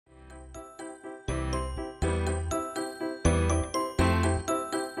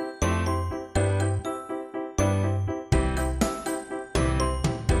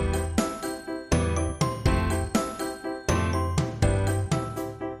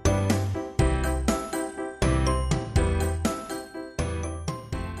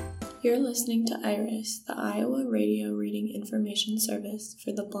You're listening to IRIS, the Iowa Radio Reading Information Service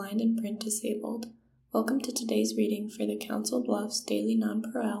for the blind and print disabled. Welcome to today's reading for the Council Bluffs Daily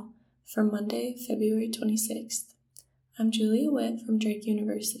Non-Pareil for Monday, February 26th. I'm Julia Witt from Drake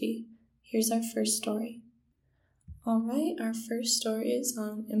University. Here's our first story. Alright, our first story is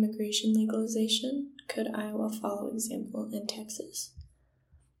on immigration legalization. Could Iowa follow example in Texas?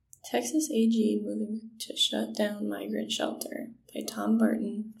 Texas AG moving to shut down migrant shelter by Tom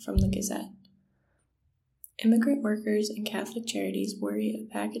Burton from the Gazette. Immigrant workers and Catholic charities worry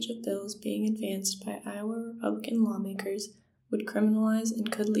a package of bills being advanced by Iowa Republican lawmakers would criminalize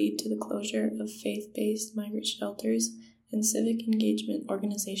and could lead to the closure of faith-based migrant shelters and civic engagement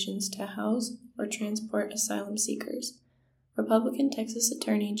organizations to house or transport asylum seekers. Republican Texas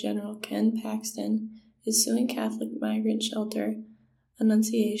Attorney General Ken Paxton is suing Catholic migrant shelter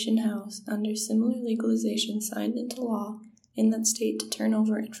Annunciation House under similar legalization signed into law in that state to turn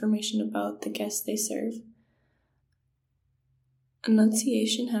over information about the guests they serve.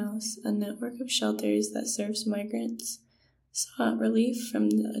 Annunciation House, a network of shelters that serves migrants, sought relief from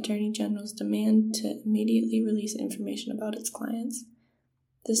the Attorney General's demand to immediately release information about its clients.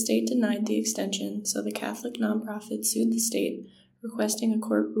 The state denied the extension, so the Catholic nonprofit sued the state, requesting a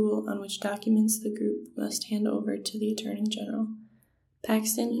court rule on which documents the group must hand over to the Attorney General.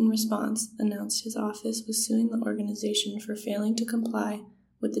 Paxton, in response, announced his office was suing the organization for failing to comply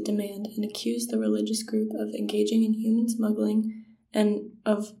with the demand and accused the religious group of engaging in human smuggling and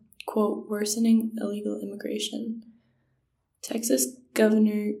of, quote, worsening illegal immigration. Texas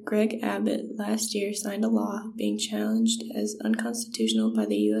Governor Greg Abbott last year signed a law being challenged as unconstitutional by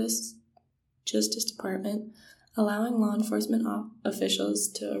the U.S. Justice Department, allowing law enforcement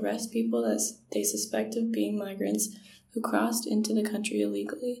officials to arrest people that they suspect of being migrants who crossed into the country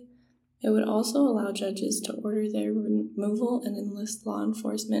illegally. It would also allow judges to order their removal and enlist law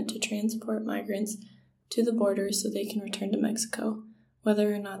enforcement to transport migrants to the border so they can return to Mexico,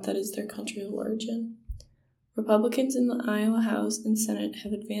 whether or not that is their country of origin. Republicans in the Iowa House and Senate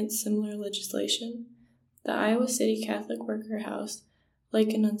have advanced similar legislation. The Iowa City Catholic Worker House, like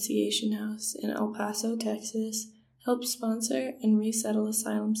Annunciation House in El Paso, Texas, helps sponsor and resettle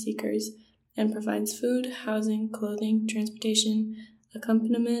asylum seekers and provides food, housing, clothing, transportation,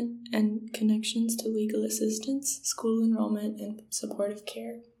 accompaniment, and connections to legal assistance, school enrollment, and supportive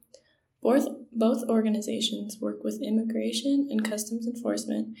care. Both organizations work with Immigration and Customs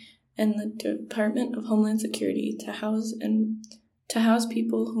Enforcement and the Department of Homeland Security to house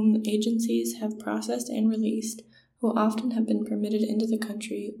people whom the agencies have processed and released, who often have been permitted into the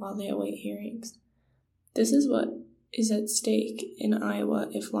country while they await hearings. This is what is at stake in Iowa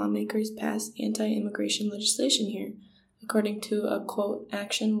if lawmakers pass anti-immigration legislation here, according to a, quote,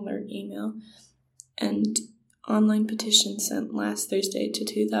 action alert email and online petition sent last Thursday to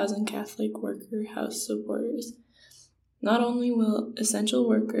 2,000 Catholic Worker House supporters. Not only will essential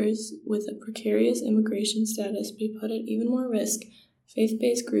workers with a precarious immigration status be put at even more risk,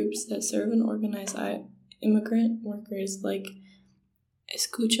 faith-based groups that serve and organize immigrant workers like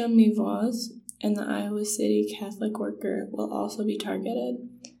Escucha Mi Voz and the Iowa City Catholic Worker will also be targeted.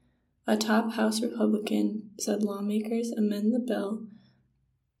 A top House Republican said lawmakers amended the bill,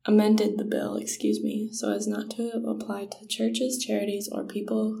 so as not to apply to churches, charities, or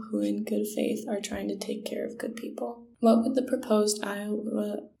people who in good faith are trying to take care of good people. What would the proposed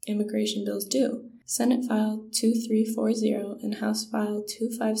Iowa immigration bills do? Senate File 2340 and House File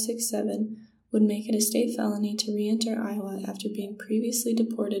 2567 would make it a state felony to re-enter Iowa after being previously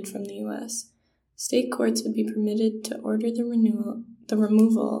deported from the U.S. State courts would be permitted to order the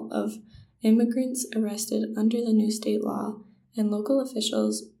removal of immigrants arrested under the new state law, and local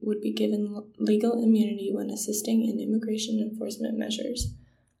officials would be given legal immunity when assisting in immigration enforcement measures.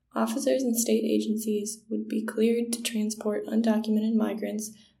 Officers and state agencies would be cleared to transport undocumented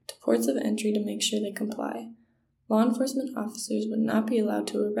migrants to ports of entry to make sure they comply. Law enforcement officers would not be allowed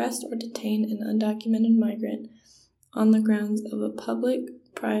to arrest or detain an undocumented migrant on the grounds of a public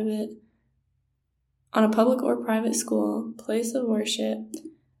or private school, place of worship,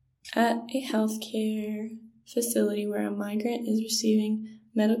 at a healthcare facility where a migrant is receiving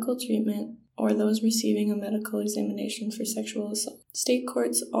medical treatment, or those receiving a medical examination for sexual assault. State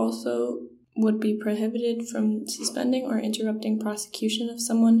courts also would be prohibited from suspending or interrupting prosecution of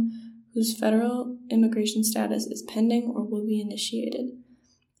someone whose federal immigration status is pending or will be initiated.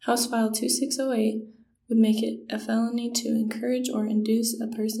 House File 2608 would make it a felony to encourage or induce a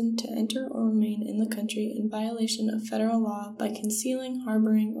person to enter or remain in the country in violation of federal law by concealing,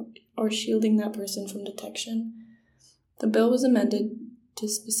 harboring, or shielding that person from detection. The bill was amended to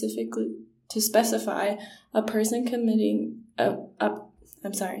specify a person committing a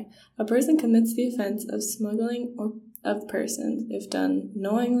A person commits the offense of smuggling of persons if done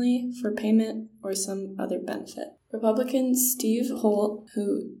knowingly, for payment, or some other benefit. Republican Steve Holt,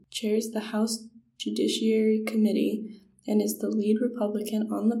 who chairs the House Judiciary Committee and is the lead Republican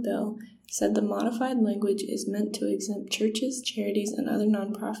on the bill, said the modified language is meant to exempt churches, charities, and other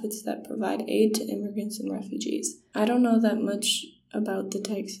nonprofits that provide aid to immigrants and refugees. I don't know that much about the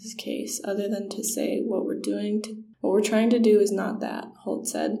Texas case other than to say what we're trying to do is not that, Holt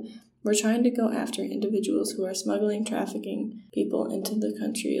said. We're trying to go after individuals who are smuggling, trafficking people into the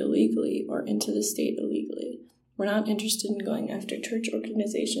country illegally or into the state illegally. We're not interested in going after church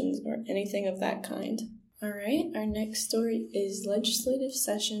organizations or anything of that kind. All right, our next story is Legislative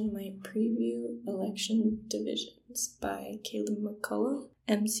Session Might Preview Election Divisions by Caleb McCullough,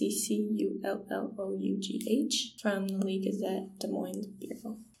 MCCULLOUGH, from the Lee Gazette, Des Moines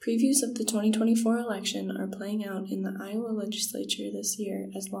Bureau. Previews of the 2024 election are playing out in the Iowa legislature this year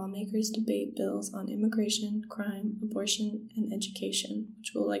as lawmakers debate bills on immigration, crime, abortion, and education,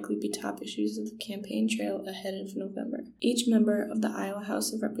 which will likely be top issues of the campaign trail ahead of November. Each member of the Iowa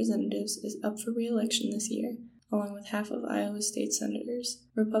House of Representatives is up for re-election this year, along with half of Iowa's state senators.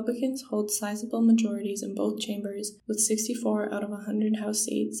 Republicans hold sizable majorities in both chambers, with 64 out of 100 House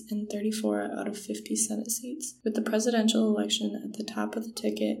seats and 34 out of 50 Senate seats. With the presidential election at the top of the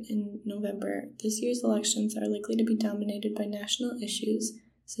ticket in November, this year's elections are likely to be dominated by national issues,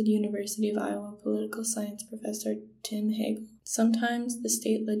 said University of Iowa political science professor Tim Hagel. Sometimes the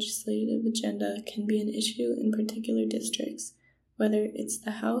state legislative agenda can be an issue in particular districts, whether it's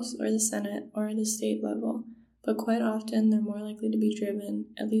the House or the Senate or the state level, but quite often they're more likely to be driven,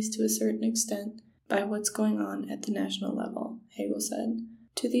 at least to a certain extent, by what's going on at the national level, Hagel said.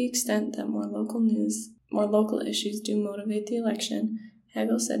 To the extent that more local issues do motivate the election,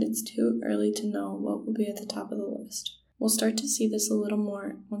 Hagel said it's too early to know what will be at the top of the list. We'll start to see this a little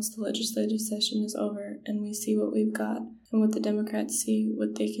more once the legislative session is over and we see what we've got and what the Democrats see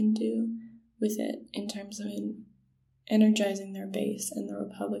what they can do with it in terms of energizing their base and the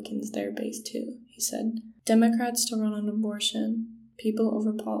Republicans their base too, he said. Democrats to run on abortion, people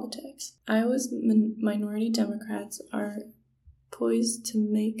over politics. Iowa's minority Democrats are poised to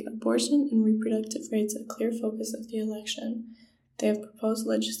make abortion and reproductive rights a clear focus of the election. They have proposed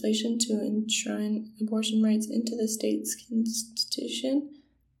legislation to enshrine abortion rights into the state's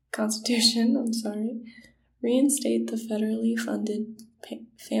constitution, reinstate the federally funded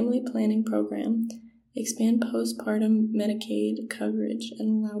family planning program, expand postpartum Medicaid coverage,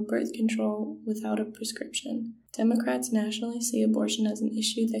 and allow birth control without a prescription. Democrats nationally see abortion as an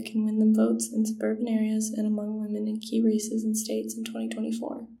issue that can win them votes in suburban areas and among women in key races and states in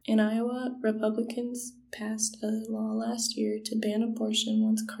 2024. In Iowa, Republicans passed a law last year to ban abortion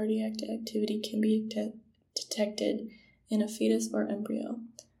once cardiac activity can be detected in a fetus or embryo.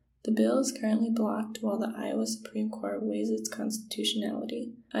 The bill is currently blocked while the Iowa Supreme Court weighs its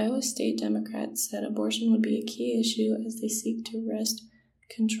constitutionality. Iowa state Democrats said abortion would be a key issue as they seek to wrest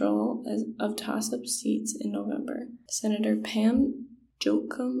control of toss-up seats in November. Senator Pam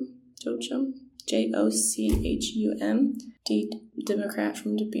Jochum, Jochum, Democrat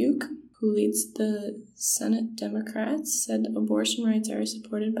from Dubuque, who leads the Senate Democrats, said abortion rights are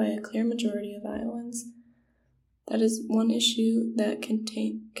supported by a clear majority of Iowans. That is one issue that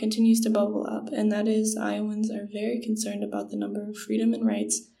continues to bubble up, and that is Iowans are very concerned about the number of freedom and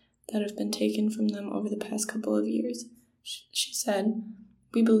rights that have been taken from them over the past couple of years. She said,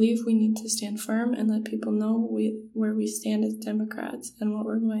 "We believe we need to stand firm and let people know where we stand as Democrats and what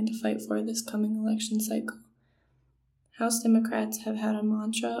we're going to fight for this coming election cycle." House Democrats have had a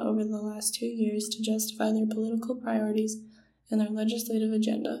mantra over the last 2 years to justify their political priorities and their legislative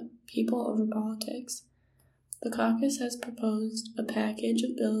agenda: people over politics. The caucus has proposed a package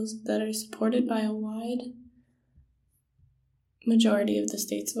of bills that are supported by a wide majority of the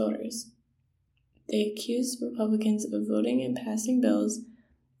state's voters. They accuse Republicans of voting and passing bills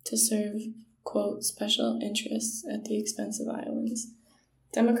to serve, quote, special interests at the expense of Iowans.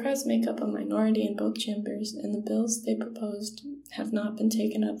 Democrats make up a minority in both chambers, and the bills they proposed have not been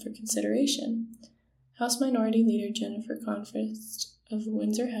taken up for consideration. House Minority Leader Jennifer Confrist of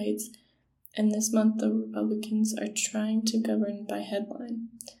Windsor Heights, and this month the Republicans are trying to govern by headline,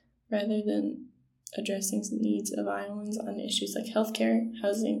 rather than addressing the needs of Iowans on issues like healthcare,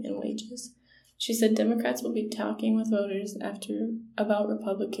 housing, and wages. She said Democrats will be talking with voters about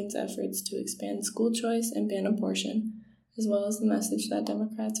Republicans' efforts to expand school choice and ban abortion, as well as the message that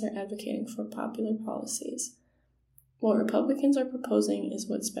Democrats are advocating for popular policies. What Republicans are proposing is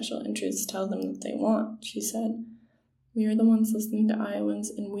what special interests tell them that they want, she said. We are the ones listening to Iowans,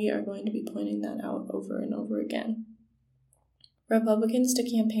 and we are going to be pointing that out over and over again. Republicans to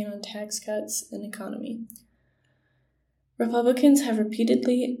campaign on tax cuts and economy. Republicans have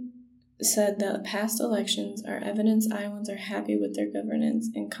repeatedly said that past elections are evidence Iowans are happy with their governance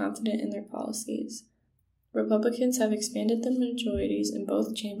and confident in their policies. Republicans have expanded the majorities in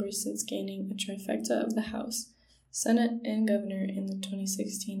both chambers since gaining a trifecta of the House, Senate, and governor in the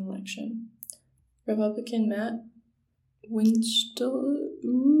 2016 election. Republican Matt Winchell,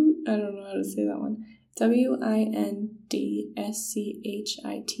 I don't know how to say that one, Windschitl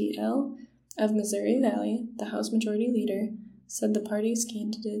of Missouri Valley, the House Majority Leader, said the party's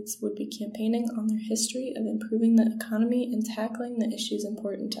candidates would be campaigning on their history of improving the economy and tackling the issues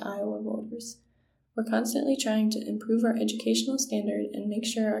important to Iowa voters. We're constantly trying to improve our educational standard and make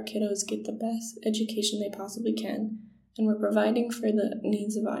sure our kiddos get the best education they possibly can, and we're providing for the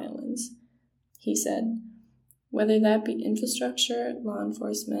needs of Iowans, he said. Whether that be infrastructure, law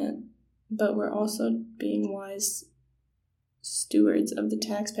enforcement, but we're also being wise stewards of the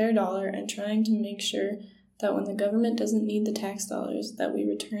taxpayer dollar and trying to make sure that when the government doesn't need the tax dollars, that we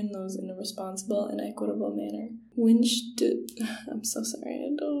return those in a responsible and equitable manner. I'm so sorry, I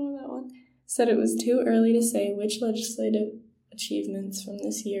don't know that one. Said it was too early to say which legislative achievements from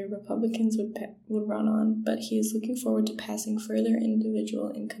this year Republicans would run on, but he is looking forward to passing further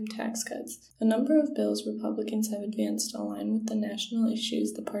individual income tax cuts. A number of bills Republicans have advanced align with the national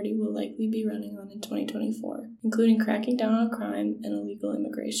issues the party will likely be running on in 2024, including cracking down on crime and illegal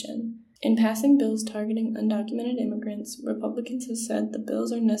immigration. In passing bills targeting undocumented immigrants, Republicans have said the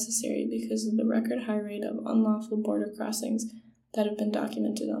bills are necessary because of the record high rate of unlawful border crossings that have been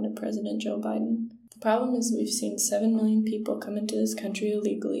documented under President Joe Biden. The problem is we've seen 7 million people come into this country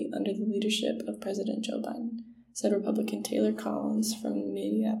illegally under the leadership of President Joe Biden, said Republican Taylor Collins from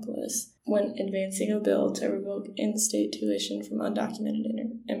Minneapolis when advancing a bill to revoke in-state tuition from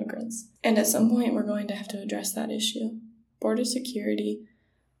undocumented immigrants. And at some point, we're going to have to address that issue. Border security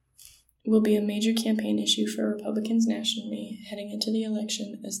will be a major campaign issue for Republicans nationally heading into the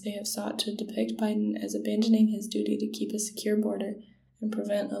election, as they have sought to depict Biden as abandoning his duty to keep a secure border and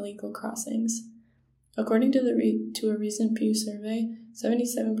prevent illegal crossings. According to a recent Pew survey,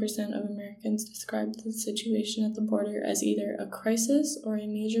 77% of Americans described the situation at the border as either a crisis or a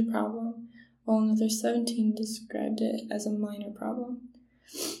major problem, while another 17% described it as a minor problem.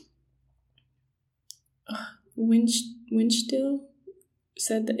 Winchell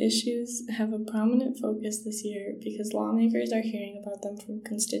said the issues have a prominent focus this year because lawmakers are hearing about them from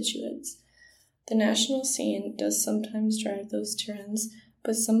constituents. The national scene does sometimes drive those trends,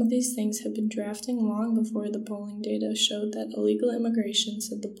 but some of these things have been drafting long before the polling data showed that illegal immigration,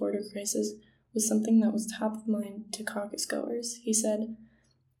 said the border crisis was something that was top of mind to caucus goers. He said,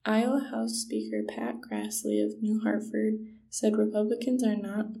 Iowa House Speaker Pat Grassley of New Hartford said Republicans are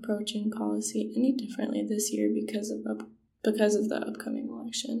not approaching policy any differently this year because of the upcoming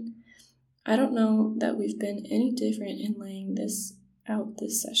election. I don't know that we've been any different in laying this out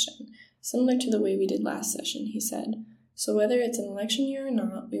this session, similar to the way we did last session, he said. So whether it's an election year or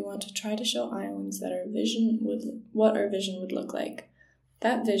not, we want to try to show Iowans that what our vision would look like.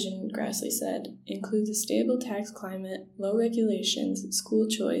 That vision, Grassley said, includes a stable tax climate, low regulations, school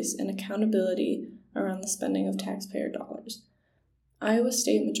choice, and accountability around the spending of taxpayer dollars. Iowa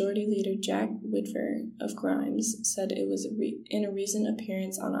State Majority Leader Jack Whitver of Grimes said it was in a recent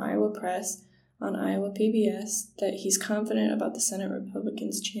appearance on Iowa Press on Iowa PBS that he's confident about the Senate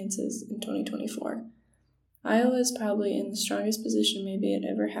Republicans' chances in 2024. Iowa is probably in the strongest position maybe it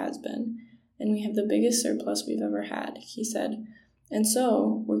ever has been, and we have the biggest surplus we've ever had, he said. And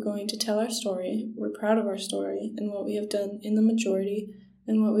so, we're going to tell our story, we're proud of our story, and what we have done in the majority,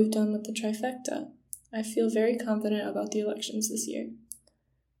 and what we've done with the trifecta. I feel very confident about the elections this year.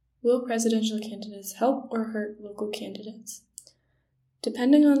 Will presidential candidates help or hurt local candidates?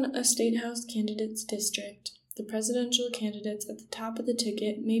 Depending on a state house candidate's district, the presidential candidates at the top of the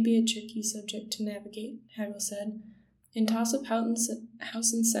ticket may be a tricky subject to navigate, Hagel said. In toss-up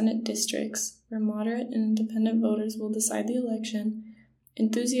House and Senate districts, where moderate and independent voters will decide the election,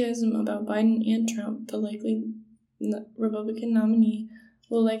 enthusiasm about Biden and Trump, the likely Republican nominee,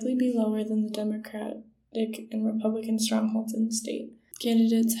 will likely be lower than the Democratic and Republican strongholds in the state.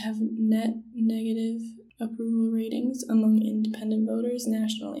 Candidates have net negative approval ratings among independent voters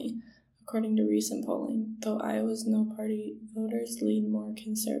nationally, according to recent polling, though Iowa's no-party voters lean more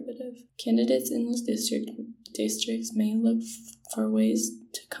conservative. Candidates in those districts may look for ways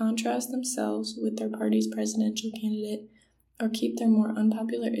to contrast themselves with their party's presidential candidate or keep their more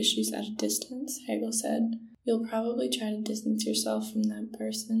unpopular issues at a distance, Hagel said. You'll probably try to distance yourself from that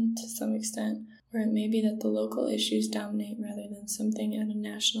person to some extent, or it may be that the local issues dominate rather than something at a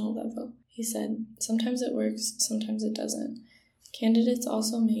national level. He said, sometimes it works, sometimes it doesn't. Candidates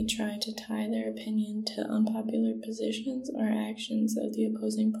also may try to tie their opinion to unpopular positions or actions of the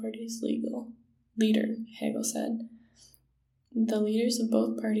opposing party's leader, Hagel said. The leaders of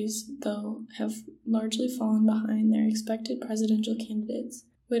both parties, though, have largely fallen behind their expected presidential candidates.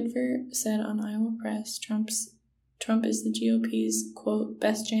 Whitver said on Iowa Press Trump is the GOP's, quote,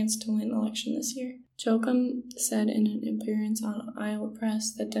 best chance to win election this year. Jochum said in an appearance on Iowa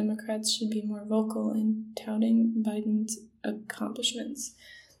Press that Democrats should be more vocal in touting Biden's accomplishments.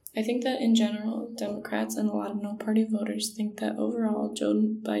 I think that in general, Democrats and a lot of no-party voters think that overall Joe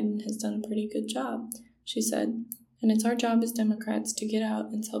Biden has done a pretty good job, she said. And it's our job as Democrats to get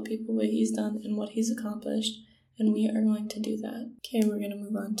out and tell people what he's done and what he's accomplished, and we are going to do that. Okay, we're going to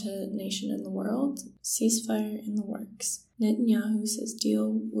move on to nation and the world. Ceasefire in the works. Netanyahu says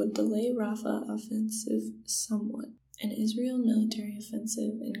deal would delay Rafah offensive somewhat. An Israel military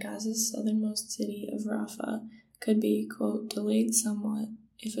offensive in Gaza's southernmost city of Rafah could be, quote, delayed somewhat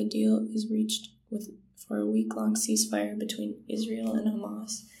if a deal is reached for a week-long ceasefire between Israel and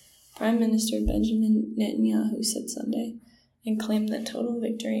Hamas, Prime Minister Benjamin Netanyahu said Sunday, and claimed that total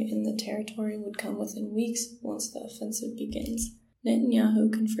victory in the territory would come within weeks once the offensive begins.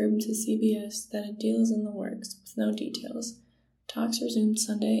 Netanyahu confirmed to CBS that a deal is in the works, with no details. Talks resumed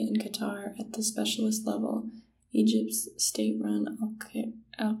Sunday in Qatar at the specialist level. Egypt's state-run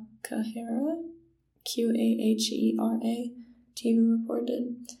Al-Qahira, Qahera, TV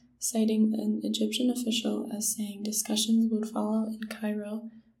reported, citing an Egyptian official as saying discussions would follow in Cairo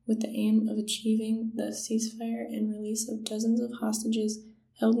with the aim of achieving the ceasefire and release of dozens of hostages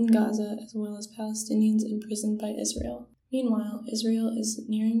held in Gaza as well as Palestinians imprisoned by Israel. Meanwhile, Israel is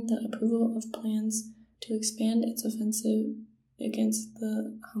nearing the approval of plans to expand its offensive against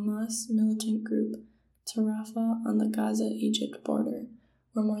the Hamas militant group to Rafah on the Gaza-Egypt border,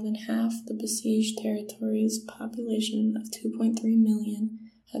 where more than half the besieged territory's population of 2.3 million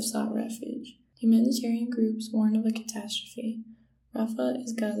have sought refuge. Humanitarian groups warn of a catastrophe. Rafah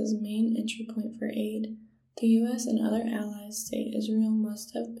is Gaza's main entry point for aid. The U.S. and other allies say Israel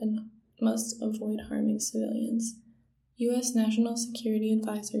must avoid harming civilians. U.S. National Security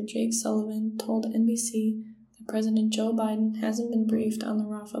Advisor Jake Sullivan told NBC that President Joe Biden hasn't been briefed on the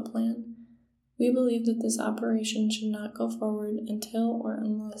Rafah plan. We believe that this operation should not go forward until or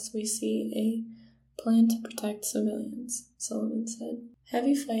unless we see a plan to protect civilians, Sullivan said.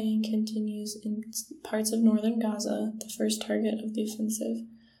 Heavy fighting continues in parts of northern Gaza, the first target of the offensive,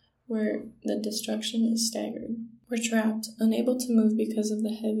 where the destruction is staggered. We're trapped, unable to move because of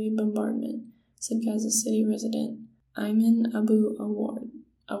the heavy bombardment, said Gaza City resident Ayman Abu Awad.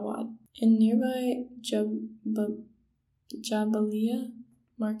 In nearby Jabalia,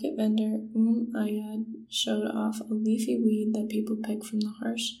 market vendor Ayad showed off a leafy weed that people pick from the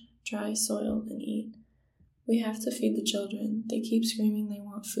harsh, dry soil and eat. We have to feed the children. They keep screaming they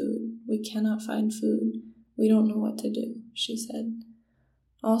want food. We cannot find food. We don't know what to do, she said.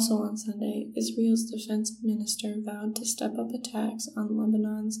 Also on Sunday, Israel's defense minister vowed to step up attacks on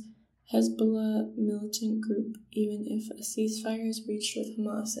Lebanon's Hezbollah militant group, even if a ceasefire is reached with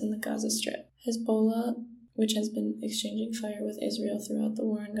Hamas in the Gaza Strip. Hezbollah, which has been exchanging fire with Israel throughout the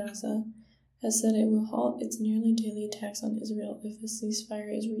war in Gaza, has said it will halt its nearly daily attacks on Israel if a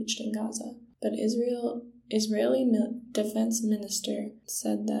ceasefire is reached in Gaza. But Israeli defense minister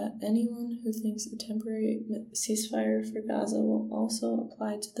said that anyone who thinks a temporary ceasefire for Gaza will also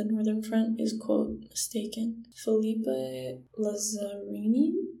apply to the northern front is, quote, mistaken. Felipe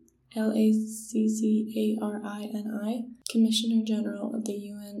Lazzarini, Lazzzarini, Commissioner General of the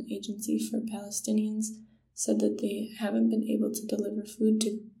UN Agency for Palestinians, said that they haven't been able to deliver food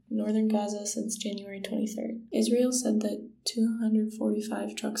to northern Gaza since January 23rd. Israel said that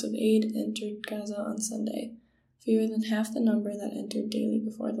 245 trucks of aid entered Gaza on Sunday, fewer than half the number that entered daily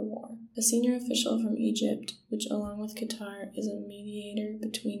before the war. A senior official from Egypt, which along with Qatar is a mediator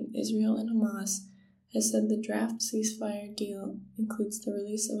between Israel and Hamas, has said the draft ceasefire deal includes the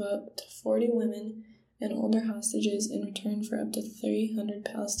release of up to 40 women and older hostages in return for up to 300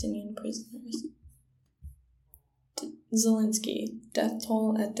 Palestinian prisoners. Zelensky, death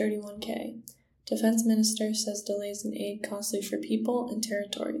toll at 31K. Defense minister says delays in aid costly for people and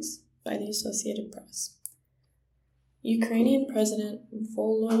territories, by the Associated Press. Ukrainian President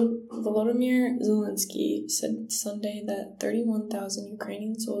Volodymyr Zelensky said Sunday that 31,000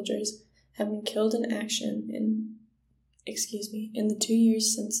 Ukrainian soldiers have been killed in action in the 2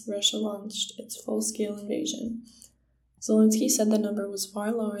 years since Russia launched its full-scale invasion. Zelensky said the number was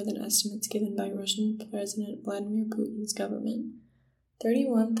far lower than estimates given by Russian President Vladimir Putin's government.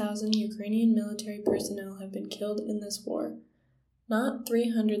 31,000 Ukrainian military personnel have been killed in this war. Not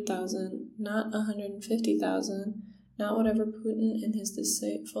 300,000, not 150,000, not whatever Putin and his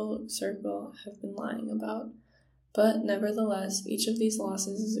deceitful circle have been lying about. But nevertheless, each of these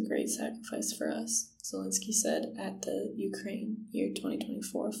losses is a great sacrifice for us, Zelensky said at the Ukraine Year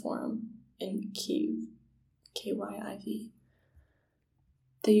 2024 Forum in Kyiv, KYIV.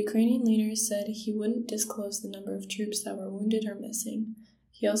 The Ukrainian leader said he wouldn't disclose the number of troops that were wounded or missing.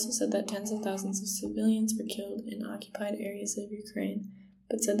 He also said that tens of thousands of civilians were killed in occupied areas of Ukraine,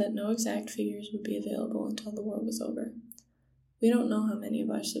 but said that no exact figures would be available until the war was over. We don't know how many of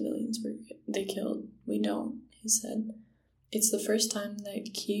our civilians they killed. We don't, he said. It's the first time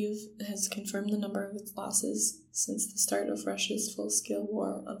that Kyiv has confirmed the number of its losses since the start of Russia's full-scale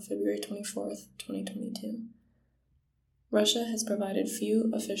war on February 24th, 2022. Russia has provided few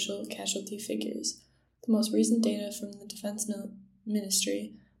official casualty figures. The most recent data from the Defense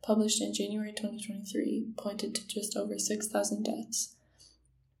Ministry, published in January 2023, pointed to just over 6,000 deaths,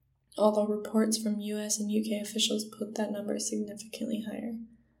 although reports from US and UK officials put that number significantly higher.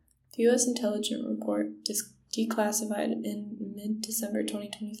 The US intelligence report, declassified in mid-December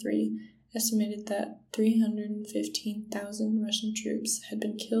 2023, estimated that 315,000 Russian troops had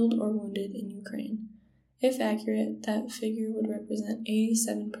been killed or wounded in Ukraine. If accurate, that figure would represent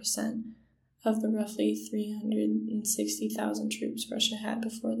 87% of the roughly 360,000 troops Russia had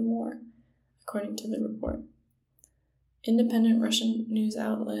before the war, according to the report. Independent Russian news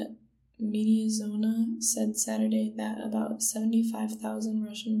outlet Mediazona said Saturday that about 75,000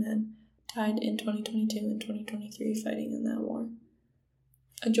 Russian men died in 2022 and 2023 fighting in that war.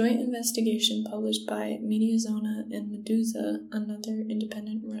 A joint investigation published by Mediazona and Meduza, another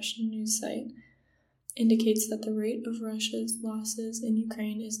independent Russian news site, indicates that the rate of Russia's losses in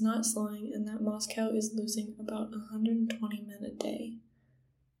Ukraine is not slowing and that Moscow is losing about 120 men a day.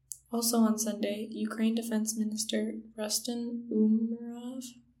 Also on Sunday, Ukraine Defense Minister Rustem Umerov,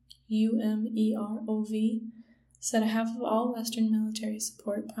 UMEROV, said half of all Western military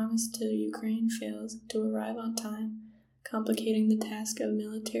support promised to Ukraine fails to arrive on time, complicating the task of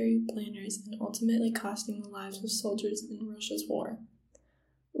military planners and ultimately costing the lives of soldiers in Russia's war.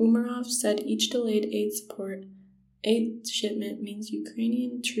 Umerov said each delayed aid shipment means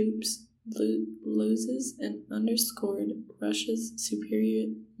Ukrainian troops loses and underscored Russia's superior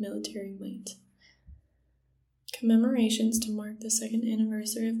military might. Commemorations to mark the second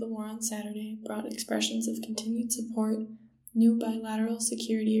anniversary of the war on Saturday brought expressions of continued support, new bilateral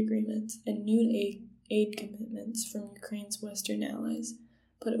security agreements, and new aid commitments from Ukraine's Western allies.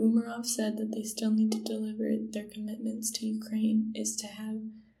 But Umerov said that they still need to deliver their commitments to Ukraine is to have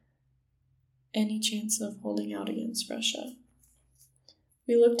any chance of holding out against Russia.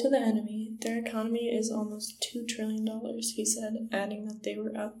 We look to the enemy. Their economy is almost $2 trillion, he said, adding that they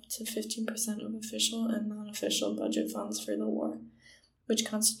were up to 15% of official and non-official budget funds for the war, which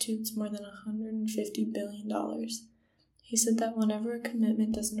constitutes more than $150 billion. He said that whenever a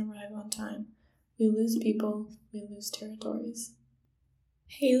commitment doesn't arrive on time, we lose people, we lose territories.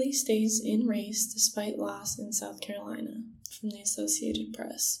 Haley stays in race despite loss in South Carolina, from the Associated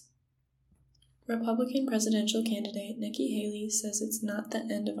Press. Republican presidential candidate Nikki Haley says it's not the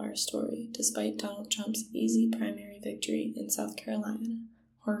end of our story, despite Donald Trump's easy primary victory in South Carolina,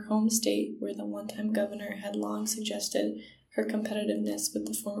 her home state where the one-time governor had long suggested her competitiveness with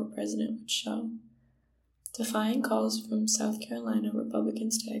the former president would show. Defying calls from South Carolina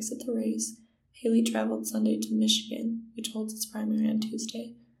Republicans to exit the race, Haley traveled Sunday to Michigan, which holds its primary on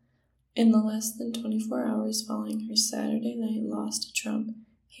Tuesday. In the less than 24 hours following her Saturday night loss to Trump,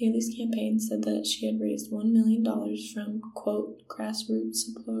 Haley's campaign said that she had raised $1 million from, quote, grassroots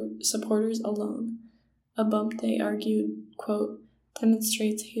supporters alone, a bump they argued, quote,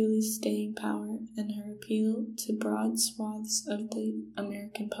 demonstrates Haley's staying power and her appeal to broad swaths of the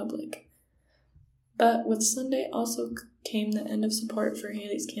American public. But with Sunday also came the end of support for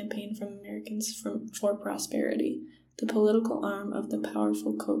Haley's campaign from Americans for Prosperity, the political arm of the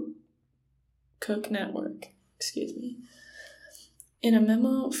powerful Cook Network. In a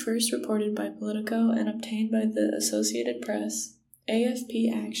memo first reported by Politico and obtained by the Associated Press,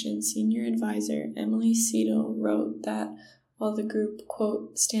 AFP Action senior advisor Emily Seidel wrote that while the group,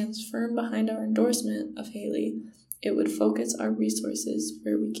 quote, stands firm behind our endorsement of Haley, it would focus our resources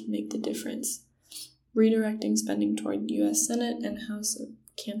where we can make the difference, redirecting spending toward U.S. Senate and House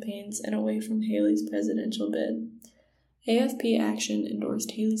campaigns and away from Haley's presidential bid. AFP Action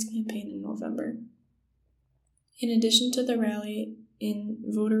endorsed Haley's campaign in November. In addition to the rally in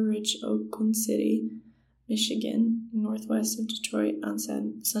voter-rich Oakland City, Michigan, northwest of Detroit, on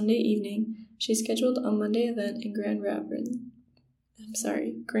Sunday evening, she scheduled a Monday event in Grand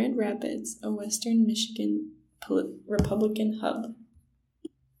Rapids, a western Michigan Republican hub.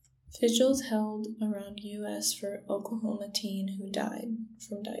 Vigils held around U.S. for Oklahoma teen who died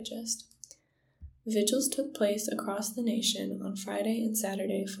from Digest. Vigils took place across the nation on Friday and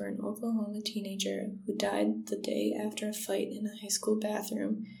Saturday for an Oklahoma teenager who died the day after a fight in a high school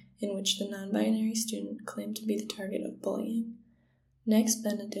bathroom in which the non-binary student claimed to be the target of bullying. Next,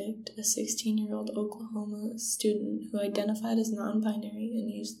 Benedict, a 16-year-old Oklahoma student who identified as non-binary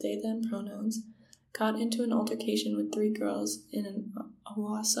and used they/them pronouns, got into an altercation with 3 girls in an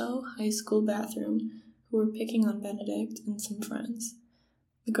Owasso high school bathroom who were picking on Benedict and some friends.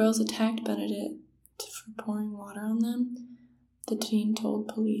 The girls attacked Benedict for pouring water on them, the teen told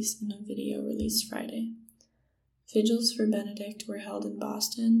police in a video released Friday. Vigils for Benedict were held in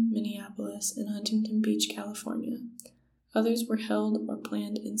Boston, Minneapolis, and Huntington Beach, California. Others were held or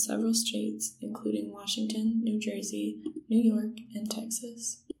planned in several states, including Washington, New Jersey, New York, and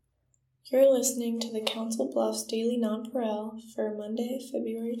Texas. You're listening to the Council Bluffs Daily Non-Pareil for Monday,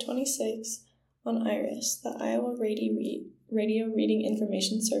 February 26 on IRIS, the Iowa Radio Reading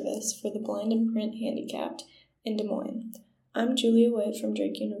Information Service for the Blind and Print Handicapped in Des Moines. I'm Julia Wood from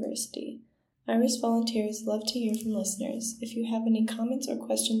Drake University. IRIS volunteers love to hear from listeners. If you have any comments or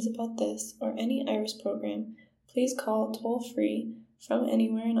questions about this or any IRIS program, please call toll-free from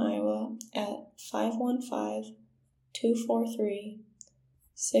anywhere in Iowa at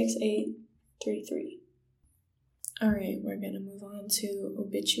 515-243-6833. All right, we're going to move on to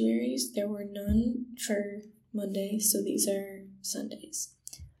obituaries. There were none for Monday, so these are Sundays.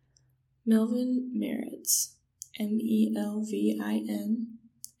 Melvin Maritz, Melvin Maritz.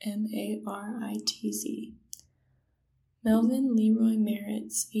 Melvin Leroy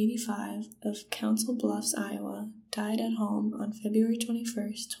Maritz, 85, of Council Bluffs, Iowa, died at home on February 21,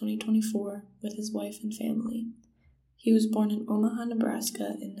 2024, with his wife and family. He was born in Omaha,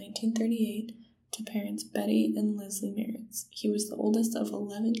 Nebraska in 1938 to parents Betty and Leslie Maritz. He was the oldest of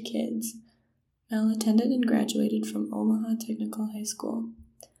 11 kids. Mel attended and graduated from Omaha Technical High School.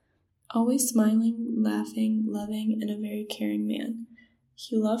 Always smiling, laughing, loving, and a very caring man.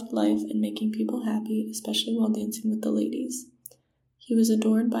 He loved life and making people happy, especially while dancing with the ladies. He was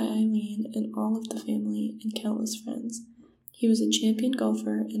adored by Eileen and all of the family and countless friends. He was a champion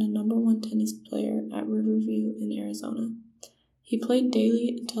golfer and a #1 tennis player at Riverview in Arizona. He played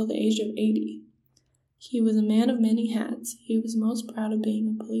daily until the age of 80. He was a man of many hats. He was most proud of being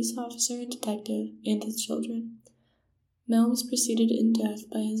a police officer and detective and his children. Mel was preceded in death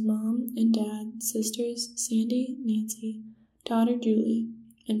by his mom and dad, sisters Sandy, Nancy, daughter Julie,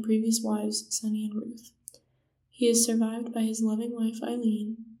 and previous wives Sunny and Ruth. He is survived by his loving wife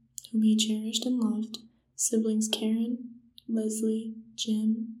Eileen, whom he cherished and loved, siblings Karen, Leslie,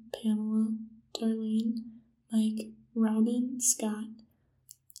 Jim, Pamela, Darlene, Mike, Robin, Scott,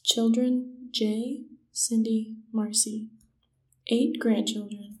 children Jay, Cindy, Marcy, 8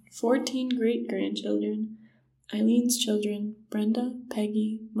 grandchildren, 14 great-grandchildren, Eileen's children, Brenda,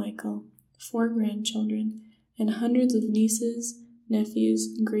 Peggy, Michael, 4 grandchildren, and hundreds of nieces, nephews,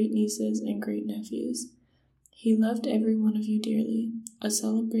 great-nieces, and great-nephews. He loved every one of you dearly. A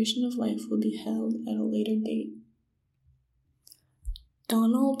celebration of life will be held at a later date.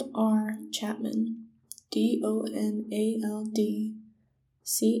 Donald R. Chapman,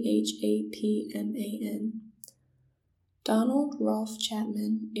 DonaldChapman. Donald Rolfe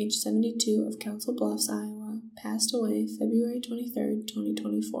Chapman, age 72, of Council Bluffs, Iowa, passed away February 23,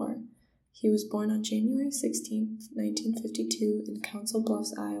 2024. He was born on January 16, 1952, in Council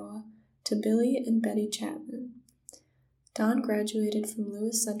Bluffs, Iowa, to Billy and Betty Chapman. Don graduated from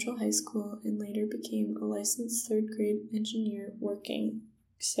Lewis Central High School and later became a licensed third-grade engineer working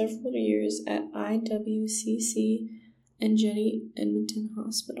several years at IWCC and Jetty Edmonton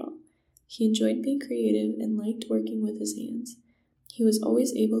Hospital. He enjoyed being creative and liked working with his hands. He was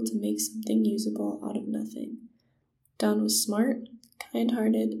always able to make something usable out of nothing. Don was smart,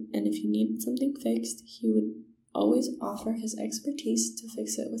 kind-hearted, and if he needed something fixed, he would always offer his expertise to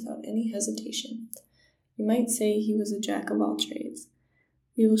fix it without any hesitation. You might say he was a jack of all trades.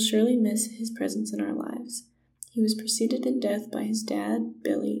 We will surely miss his presence in our lives. He was preceded in death by his dad,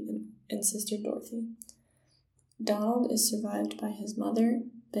 Billy, and sister Dorothy. Donald is survived by his mother,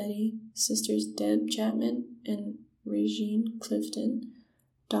 Betty, sisters Deb Chapman and Regine Clifton,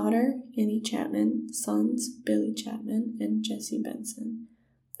 daughter Annie Chapman, sons Billy Chapman and Jesse Benson,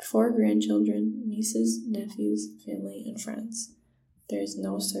 4 grandchildren, nieces, nephews, family, and friends. There is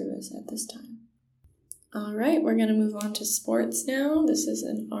no service at this time. All right, we're going to move on to sports now. This is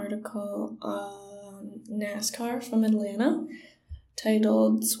an article on NASCAR from Atlanta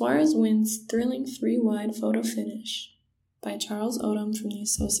titled Suarez Wins Thrilling 3-Wide Photo Finish by Charles Odom from the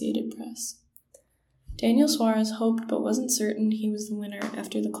Associated Press. Daniel Suarez hoped but wasn't certain he was the winner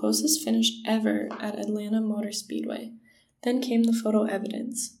after the closest finish ever at Atlanta Motor Speedway. Then came the photo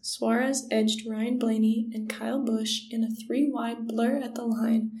evidence. Suarez edged Ryan Blaney and Kyle Busch in a 3-wide blur at the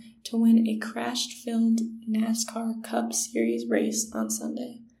line to win a crash-filled NASCAR Cup Series race on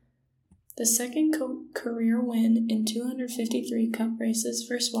Sunday. The second career win in 253 Cup races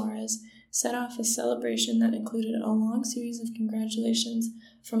for Suarez set off a celebration that included a long series of congratulations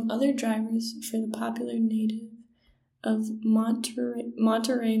from other drivers for the popular native of Monterrey,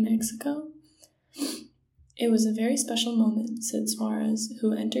 Mexico. It was a very special moment, said Suarez,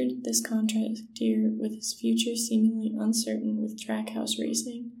 who entered this contract year with his future seemingly uncertain with Trackhouse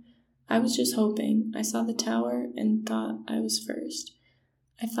racing. I was just hoping. I saw the tower and thought I was first.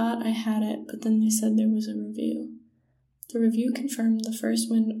 I thought I had it, but then they said there was a review. The review confirmed the first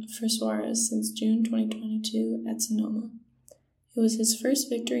win for Suarez since June 2022 at Sonoma. It was his first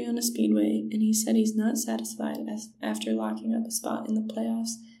victory on a speedway, and he said he's not satisfied after locking up a spot in the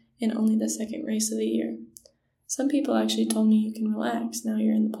playoffs in only the second race of the year. Some people actually told me you can relax now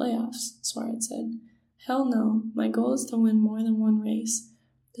you're in the playoffs, Suarez said. Hell no, my goal is to win more than one race.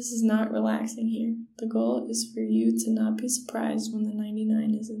 This is not relaxing here. The goal is for you to not be surprised when the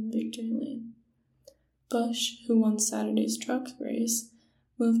 99 is in victory lane. Busch, who won Saturday's truck race,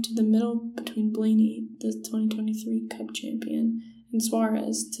 moved to the middle between Blaney, the 2023 Cup champion, and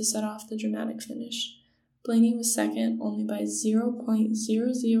Suarez to set off the dramatic finish. Blaney was second, only by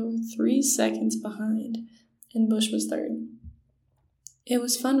 0.003 seconds behind, and Busch was third. It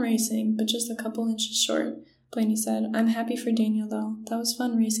was fun racing, but just a couple inches short, Blaney said. I'm happy for Daniel, though. That was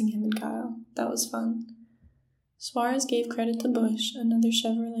fun racing him and Kyle. That was fun. Suarez gave credit to Busch, another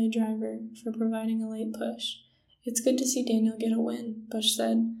Chevrolet driver, for providing a late push. It's good to see Daniel get a win, Busch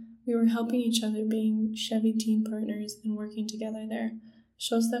said. We were helping each other, being Chevy team partners and working together there.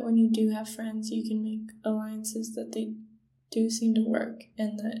 Shows that when you do have friends, you can make alliances that they do seem to work,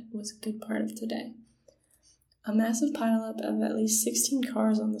 and that was a good part of today. A massive pileup of at least 16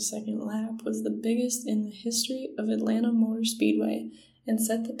 cars on the second lap was the biggest in the history of Atlanta Motor Speedway and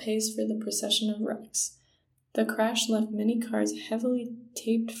set the pace for the procession of wrecks. The crash left many cars heavily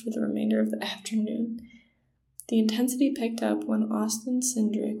taped for the remainder of the afternoon. The intensity picked up when Austin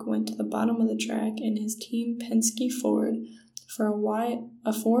Cindric went to the bottom of the track in his team Penske Ford for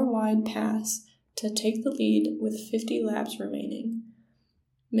a 4-wide pass to take the lead with 50 laps remaining.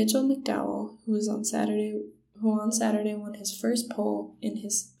 Mitchell McDowell, who on Saturday won his first pole in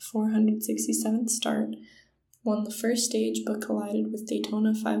his 467th start, won the first stage but collided with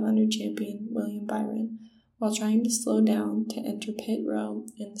Daytona 500 champion William Byron while trying to slow down to enter pit row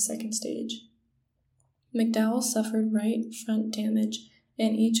in the second stage. McDowell suffered right front damage,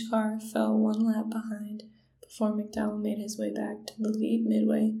 and each car fell one lap behind before McDowell made his way back to the lead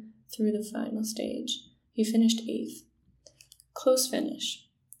midway through the final stage. He finished 8th. Close finish.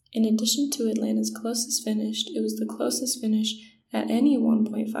 In addition to Atlanta's closest finish, it was the closest finish at any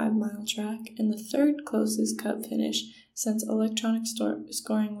 1.5-mile track and the third closest Cup finish since electronic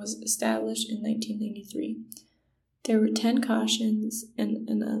scoring was established in 1993. There were 10 cautions and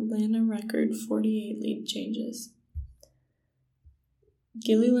an Atlanta record 48 lead changes.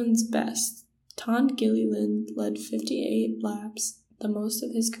 Gilliland's best. Ton Gilliland led 58 laps, the most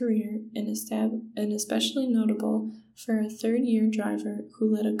of his career, and especially notable for a third-year driver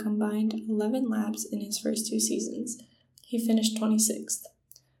who led a combined 11 laps in his first 2 seasons. He finished 26th.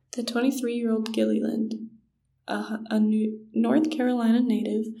 The 23-year-old Gilliland, a North Carolina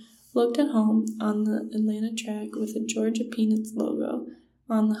native, looked at home on the Atlanta track with a Georgia Peanuts logo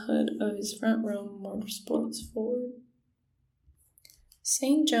on the hood of his front row Motorsports Ford.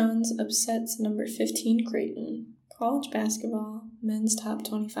 St. John's upsets number 15 Creighton. College basketball, men's top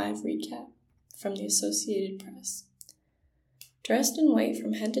 25 recap from the Associated Press. Dressed in white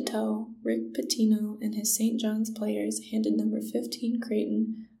from head to toe, Rick Pitino and his St. John's players handed number 15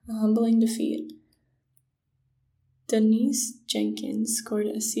 Creighton a humbling defeat. Denise Jenkins scored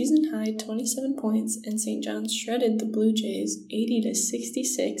a season-high 27 points, and St. John's shredded the Blue Jays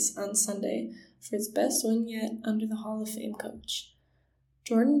 80-66 on Sunday for its best win yet under the Hall of Fame coach.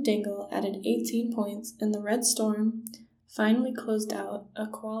 Jordan Dingle added 18 points, and the Red Storm finally closed out a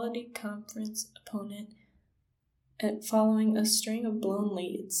quality conference opponent following a string of blown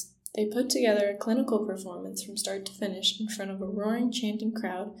leads. They put together a clinical performance from start to finish in front of a roaring, chanting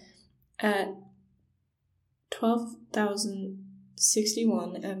crowd at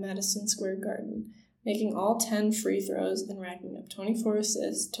 12,061 at Madison Square Garden, making all 10 free throws and racking up 24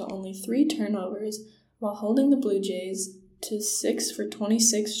 assists to only 3 turnovers while holding the Blue Jays to 6 for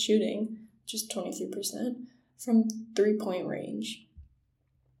 26 shooting, just 23%, from 3-point range.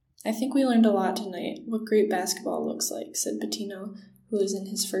 "I think we learned a lot tonight, what great basketball looks like," said Patino, who was in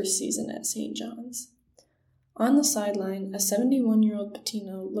his first season at St. John's. On the sideline, a 71-year-old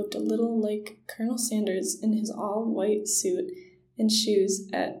Patino looked a little like Colonel Sanders in his all-white suit and shoes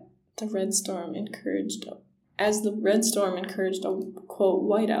as the Red Storm encouraged a, quote,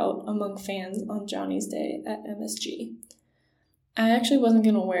 whiteout among fans on Johnny's Day at MSG. "I actually wasn't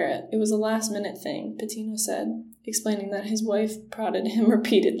going to wear it. It was a last-minute thing," Patino said, explaining that his wife prodded him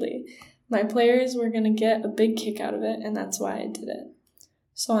repeatedly. "My players were going to get a big kick out of it, and that's why I did it."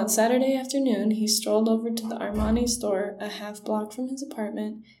 So on Saturday afternoon, he strolled over to the Armani store a half block from his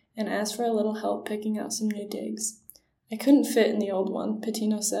apartment and asked for a little help picking out some new digs. "I couldn't fit in the old one,"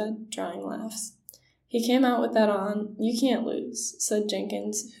 Patino said, drawing laughs. "He came out with that on. You can't lose," said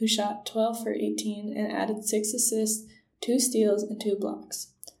Jenkins, who shot 12 for 18 and added 6 assists, 2 steals, and 2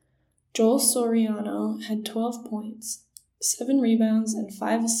 blocks. Joel Soriano had 12 points, 7 rebounds, and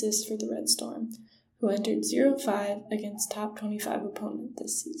 5 assists for the Red Storm, who entered 0-5 against top 25 opponent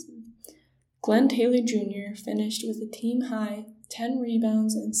this season. Glenn Taylor Jr. finished with a team-high 10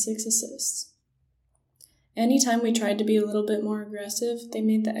 rebounds and 6 assists. Anytime we tried to be a little bit more aggressive, they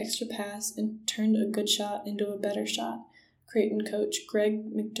made the extra pass and turned a good shot into a better shot, Creighton coach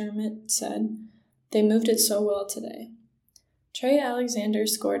Greg McDermott said. "They moved it so well today." Trey Alexander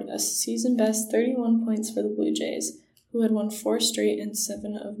scored a season-best 31 points for the Blue Jays, who had won 4 straight and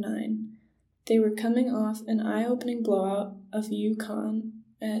 7 of 9. They were coming off an eye-opening blowout of UConn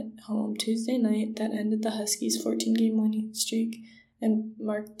at home Tuesday night that ended the Huskies' 14-game winning streak and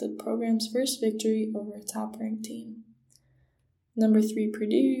marked the program's first victory over a top-ranked team. Number 3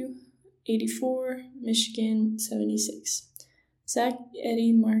 Purdue, 84, Michigan, 76. Zach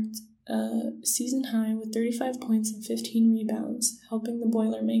Edey marked a season high with 35 points and 15 rebounds, helping the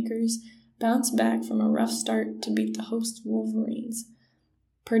Boilermakers bounce back from a rough start to beat the host Wolverines.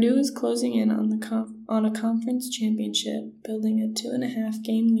 Purdue is closing in on a conference championship, building a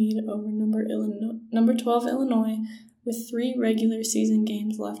 2.5-game lead over number 12 Illinois, with 3 regular season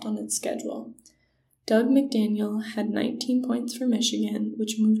games left on its schedule. Doug McDaniel had 19 points for Michigan,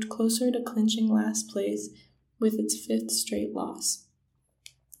 which moved closer to clinching last place with its 5th straight loss.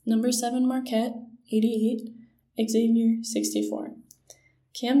 Number 7 Marquette, 88, Xavier, 64.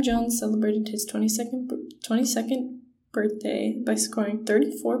 Cam Jones celebrated his 22nd birthday by scoring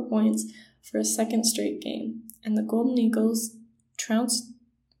 34 points for a second straight game, and the Golden Eagles trounced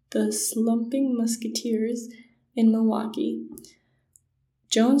the slumping Musketeers in Milwaukee.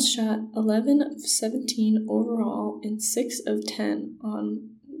 Jones shot 11 of 17 overall and 6 of 10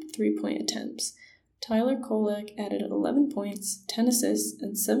 on 3-point attempts. Tyler Kolek added 11 points, 10 assists,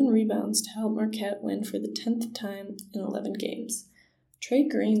 and 7 rebounds to help Marquette win for the 10th time in 11 games. Trey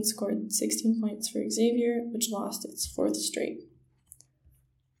Green scored 16 points for Xavier, which lost its 4th straight.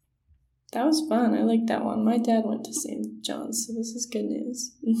 That was fun. I liked that one. My dad went to St. John's, so this is good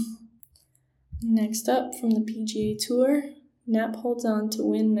news. Next up, from the PGA Tour, Knapp holds on to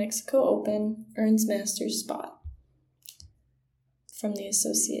win Mexico Open, earns Masters spot. From the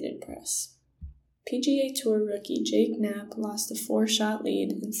Associated Press. PGA Tour rookie Jake Knapp lost a 4-shot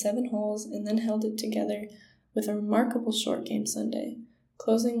lead in 7 holes and then held it together with a remarkable short game Sunday,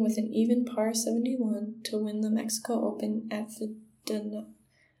 closing with an even par 71 to win the Mexico Open at Vidanta,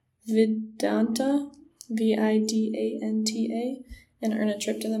 Vidanta, and earn a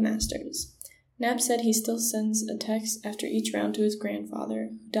trip to the Masters. Knapp said he still sends a text after each round to his grandfather,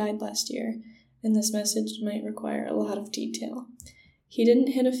 who died last year, and this message might require a lot of detail. He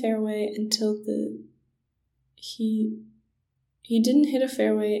didn't hit a fairway until the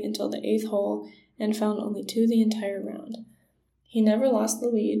 8th hole and found only 2 the entire round. He never lost the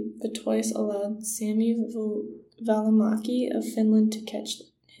lead, but twice allowed Sami Välimäki of Finland to catch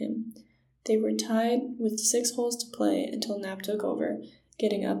him. They were tied with 6 holes to play until Knapp took over,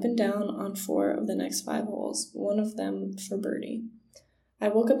 getting up and down on 4 of the next 5 holes, one of them for birdie. "I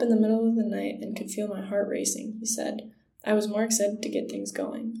woke up in the middle of the night and could feel my heart racing," he said. "I was more excited to get things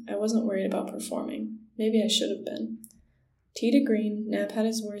going. I wasn't worried about performing. Maybe I should have been." Tee to green, Knapp had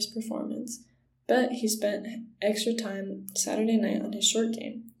his worst performance, but he spent extra time Saturday night on his short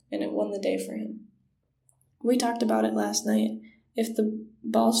game, and it won the day for him. "We talked about it last night. If the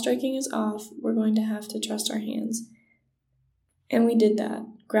ball striking is off, we're going to have to trust our hands. And we did that,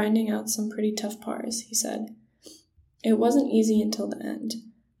 grinding out some pretty tough pars," he said. It wasn't easy until the end.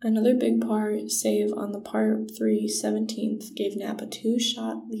 Another big par save on the par 3 17th gave Knapp a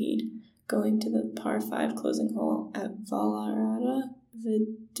 2-shot lead going to the par 5 closing hole at Vallarta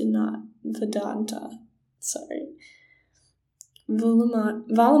Vedanta.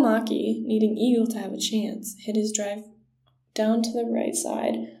 Välimäki, needing eagle to have a chance, hit his drive down to the right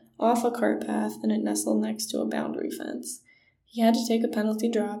side off a cart path, and it nestled next to a boundary fence. He had to take a penalty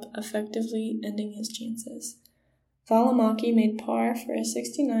drop, effectively ending his chances. Valimaki made par for a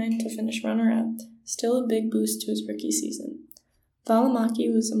 69 to finish runner-up, still a big boost to his rookie season.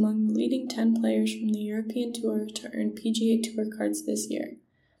 Valimaki was among the leading 10 players from the European Tour to earn PGA Tour cards this year.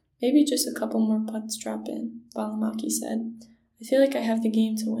 Maybe just a couple more putts drop in, Valimaki said. I feel like I have the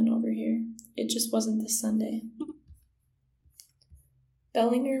game to win over here. It just wasn't this Sunday.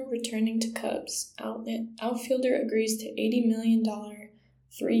 Bellinger returning to Cubs. Outfielder agrees to $80 million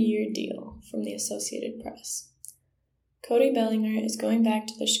 3-year deal from the Associated Press. Cody Bellinger is going back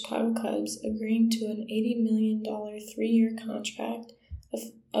to the Chicago Cubs, agreeing to an $80 million 3-year contract.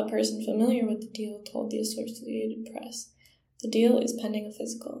 A person familiar with the deal told the Associated Press. The deal is pending a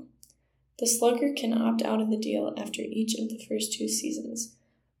physical. The slugger can opt out of the deal after each of the first 2 seasons.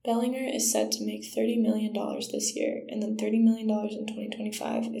 Bellinger is set to make $30 million this year, and then $30 million in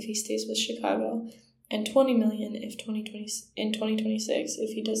 2025 if he stays with Chicago, and $20 million in 2026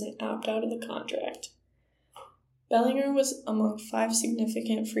 if he doesn't opt out of the contract. Bellinger was among 5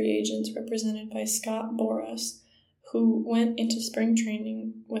 significant free agents represented by Scott Boras, who went into spring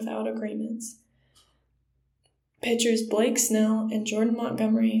training without agreements. Pitchers Blake Snell and Jordan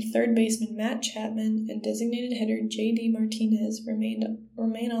Montgomery, third baseman Matt Chapman, and designated hitter J.D. Martinez remain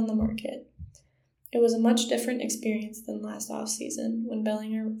on the market. It was a much different experience than last offseason when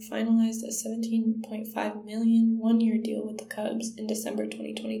Bellinger finalized a $17.5 million 1-year deal with the Cubs in December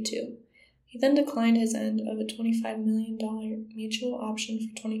 2022. He then declined his end of a $25 million mutual option for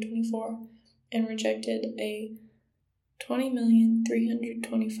 2024 and rejected a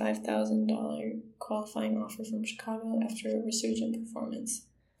 $20,325,000 qualifying offer from Chicago after a resurgent performance.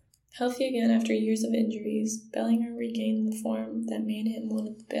 Healthy again after years of injuries, Bellinger regained the form that made him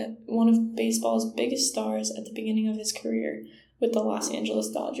one of baseball's biggest stars at the beginning of his career with the Los Angeles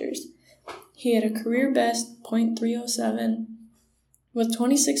Dodgers. He had a career-best .307 with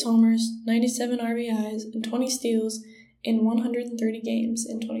 26 homers, 97 RBIs, and 20 steals in 130 games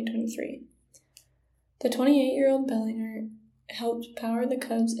in 2023. The 28-year-old Bellinger helped power the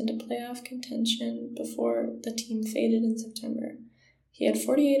Cubs into playoff contention before the team faded in September. He had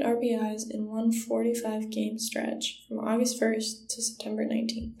 48 RBIs in one 45-game stretch from August 1st to September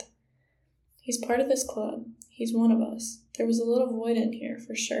 19th. He's part of this club. He's one of us. There was a little void in here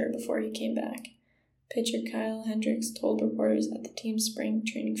for sure before he came back. Pitcher Kyle Hendricks told reporters at the team's spring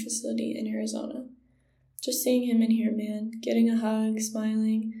training facility in Arizona. Just seeing him in here, man, getting a hug,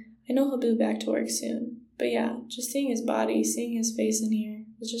 smiling. I know he'll be back to work soon. But yeah, just seeing his body, seeing his face in here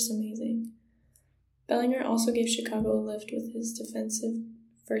was just amazing. Bellinger also gave Chicago a lift with his defensive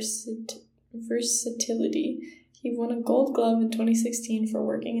versatility. He won a Gold Glove in 2016 for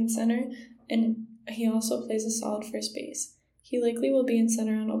working in center, and he also plays a solid first base. He likely will be in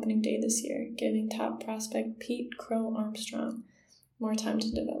center on opening day this year, giving top prospect Pete Crow Armstrong more time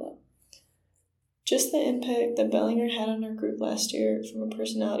to develop. Just the impact that Bellinger had on our group last year from a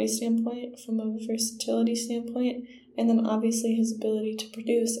personality standpoint, from a versatility standpoint, and then obviously his ability to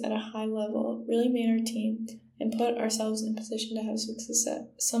produce at a high level really made our team and put ourselves in position to have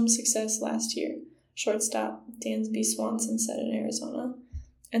some success last year, shortstop Dansby Swanson said in Arizona.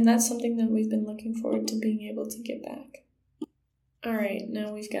 And that's something that we've been looking forward to being able to get back. All right,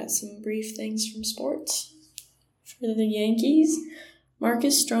 now we've got some brief things from sports. For the Yankees,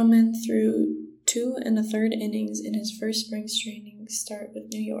 Marcus Stroman threw 2 1/3 innings in his first spring training start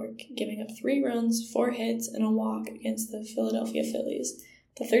with New York, giving up 3 runs, 4 hits, and a walk against the Philadelphia Phillies.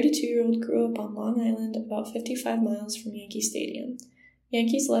 The 32-year-old grew up on Long Island, about 55 miles from Yankee Stadium.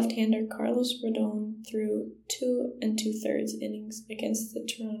 Yankees left-hander Carlos Rodon threw 2 2/3 innings against the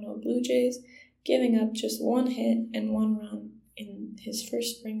Toronto Blue Jays, giving up just 1 hit and 1 run in his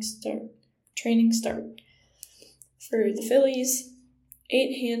first spring training start. For the Phillies,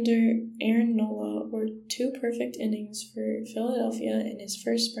 8-hander Aaron Nola worked 2 perfect innings for Philadelphia in his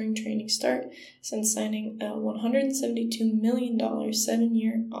first spring training start since signing a $172 million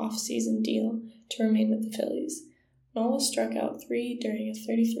 7-year off-season deal to remain with the Phillies. Nola struck out 3 during a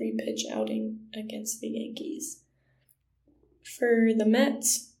 33-pitch outing against the Yankees. For the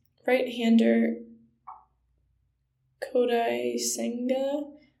Mets, right-hander Kodai Senga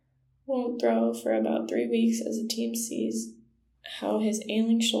won't throw for about 3 weeks as the team sees how his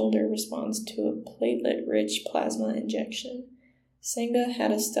ailing shoulder responds to a platelet-rich plasma injection. Senga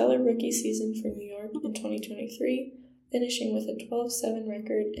had a stellar rookie season for New York in 2023, finishing with a 12-7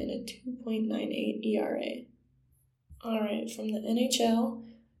 record and a 2.98 ERA. Alright, from the NHL,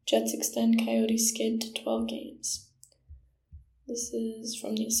 Jets extend Coyotes' skid to 12 games. This is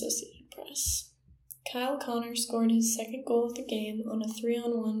from the Associated Press. Kyle Connor scored his second goal of the game on a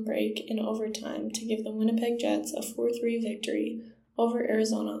 3-on-1 break in overtime to give the Winnipeg Jets a 4-3 victory over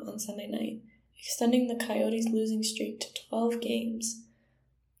Arizona on Sunday night, extending the Coyotes' losing streak to 12 games.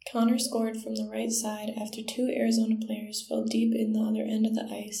 Connor scored from the right side after two Arizona players fell deep in the other end of the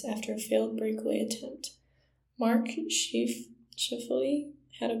ice after a failed breakaway attempt. Mark Schifele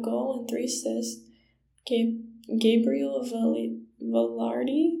had a goal and 3 assists. Gabriel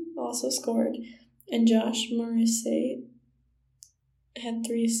Velarde also scored, and Josh Morrissey had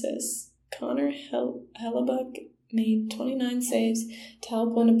 3 assists. Connor Hellebuck made 29 saves to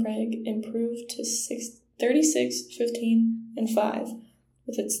help Winnipeg improve to 36-15-5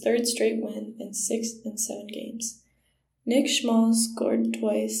 with its third straight win in 6 and 7 games. Nick Schmalz scored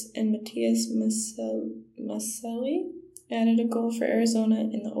twice, and Matthias Maselli added a goal for Arizona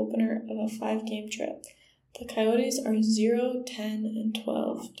in the opener of a 5-game trip. The Coyotes are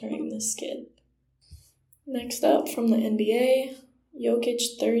 0-10-12 during this skid. Next up, from the NBA,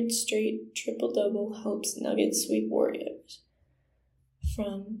 Jokic's third straight triple-double helps Nuggets sweep Warriors.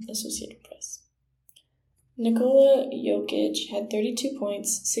 From Associated Press. Nikola Jokic had 32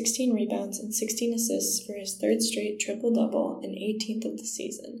 points, 16 rebounds, and 16 assists for his third straight triple-double and 18th of the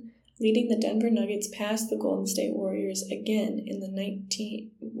season, leading the Denver Nuggets past the Golden State Warriors again in the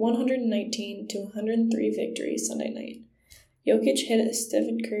 119-103 victory Sunday night. Jokic hit a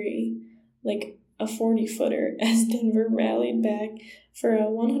Stephen Curry like a 40-footer as Denver rallied back for a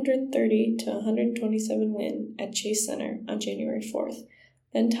 130-127 win at Chase Center on January 4th,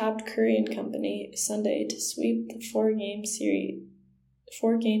 then topped Curry and Company Sunday to sweep the 4-game season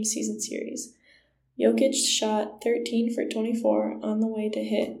series. Jokic shot 13 for 24 on the way to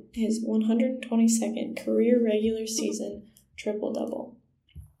hit his 122nd career regular season triple-double.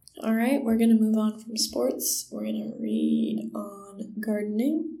 All right, we're going to move on from sports. We're going to read on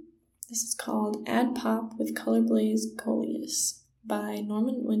gardening. This is called Add Pop with Color Blaze Coleus by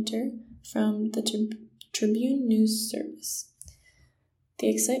Norman Winter from the Tribune News Service. The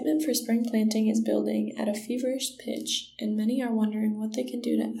excitement for spring planting is building at a feverish pitch, and many are wondering what they can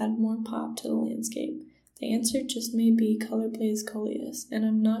do to add more pop to the landscape. The answer just may be Color Blaze Coleus, and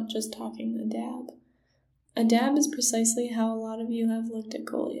I'm not just talking a dab. A dab is precisely how a lot of you have looked at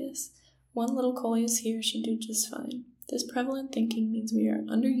Coleus. One little Coleus here should do just fine. This prevalent thinking means we are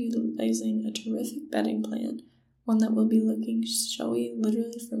underutilizing a terrific bedding plant, one that will be looking showy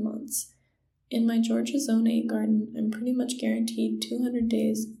literally for months. In my Georgia Zone 8 garden, I'm pretty much guaranteed 200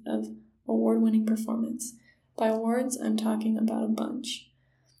 days of award-winning performance. By awards, I'm talking about a bunch.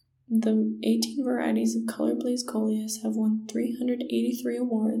 The 18 varieties of Color Blaze Coleus have won 383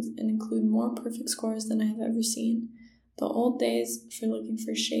 awards and include more perfect scores than I have ever seen. The old days for looking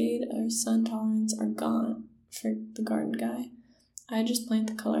for shade or sun tolerance are gone for the garden guy. I just plant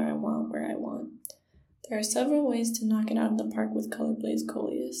the color I want where I want. There are several ways to knock it out of the park with Color Blaze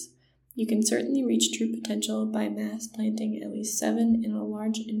Coleus. You can certainly reach true potential by mass planting at least 7 in a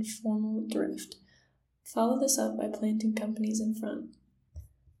large informal drift. Follow this up by planting companies in front.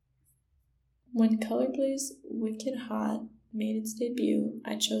 When Color Blaze Wicked Hot made its debut,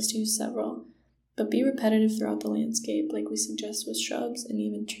 I chose to use several, but be repetitive throughout the landscape like we suggest with shrubs and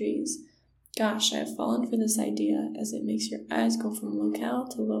even trees. Gosh, I have fallen for this idea as it makes your eyes go from locale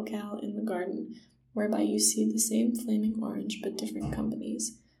to locale in the garden, whereby you see the same flaming orange but different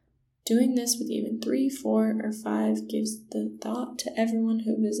companies. Doing this with even 3, 4, or 5 gives the thought to everyone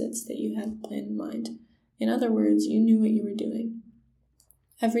who visits that you had a plan in mind. In other words, you knew what you were doing.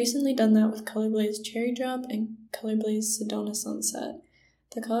 I've recently done that with Color Blaze Cherry Drop and Color Blaze Sedona Sunset.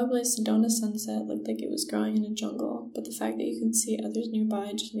 The Color Blaze Sedona Sunset looked like it was growing in a jungle, but the fact that you could see others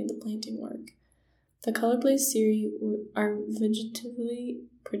nearby just made the planting work. The Color Blaze series are vegetatively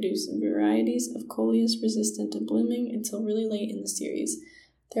produced varieties of Coleus resistant to blooming until really late in the series,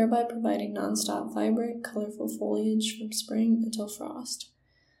 thereby providing non-stop vibrant, colorful foliage from spring until frost.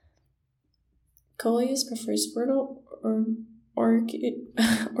 Coleus prefers fertile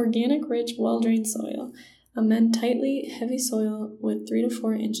organic, rich, well-drained soil. Amend tightly, heavy soil with 3 to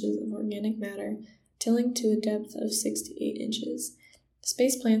 4 inches of organic matter, tilling to a depth of 6 to 8 inches.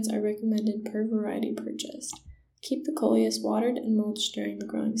 Space plants are recommended per variety purchased. Keep the Coleus watered and mulched during the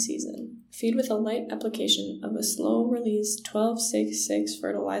growing season. Feed with a light application of a slow-release 12-6-6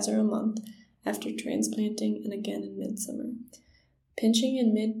 fertilizer a month after transplanting and again in midsummer. Pinching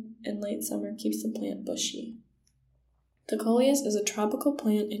in mid and late summer keeps the plant bushy. The Coleus is a tropical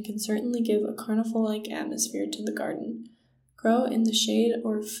plant and can certainly give a carnival-like atmosphere to the garden. Grow in the shade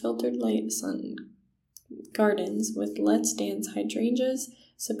or filtered light sun gardens with Let's Dance hydrangeas,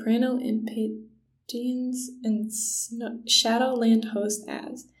 soprano impatiens, and Shadowland host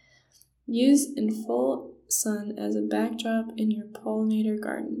ads. Use in full sun as a backdrop in your pollinator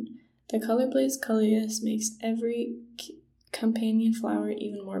garden. The color blaze coleus makes every companion flower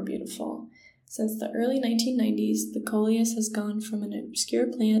even more beautiful. Since the early 1990s, the coleus has gone from an obscure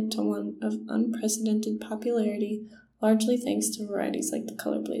plant to one of unprecedented popularity, largely thanks to varieties like the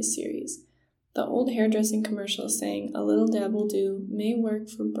Color Blaze series. The old hairdressing commercial saying, "A little dab will do," may work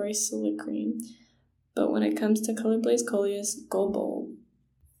for Brycilla cream, but when it comes to Color Blaze coleus, go bold.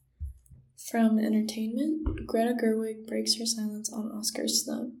 From entertainment, Greta Gerwig breaks her silence on Oscars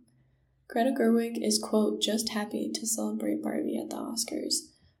snub. Greta Gerwig is, quote, just happy to celebrate Barbie at the Oscars.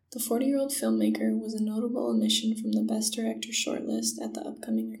 The 40-year-old filmmaker was a notable omission from the Best Director shortlist at the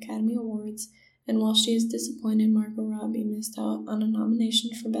upcoming Academy Awards, and while she is disappointed Margot Robbie missed out on a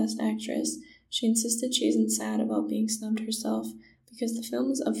nomination for Best Actress, she insisted she isn't sad about being snubbed herself because the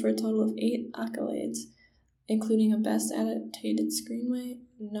film is up for a total of 8 accolades, including a Best Adapted Screenplay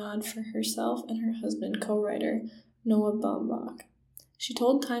nod for herself and her husband, co-writer Noah Baumbach. She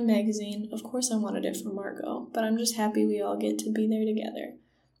told Time magazine, "Of course I wanted it for Margot, but I'm just happy we all get to be there together.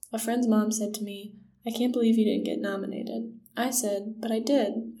 A friend's mom said to me, 'I can't believe you didn't get nominated.' I said, 'But I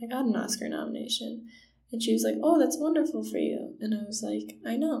did. I got an Oscar nomination.' And she was like, 'Oh, that's wonderful for you.' And I was like,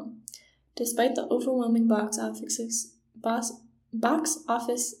 'I know.' Despite the overwhelming box office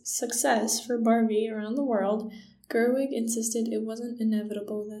success for Barbie around the world, Gerwig insisted it wasn't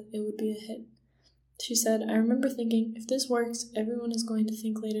inevitable that it would be a hit. She said, 'I remember thinking, if this works, everyone is going to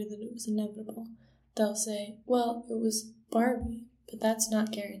think later that it was inevitable. They'll say, well, it was Barbie, but that's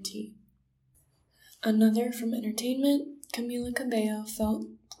not guaranteed.'" Another from entertainment, Camila Cabello felt,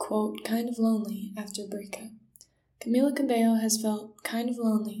 quote, kind of lonely after breakup. Camila Cabello has felt kind of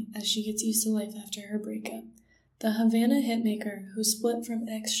lonely as she gets used to life after her breakup. The Havana hitmaker, who split from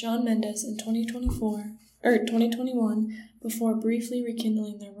ex Shawn Mendes in 2021 before briefly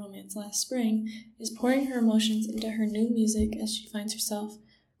rekindling their romance last spring, is pouring her emotions into her new music as she finds herself,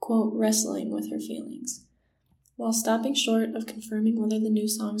 quote, wrestling with her feelings. While stopping short of confirming whether the new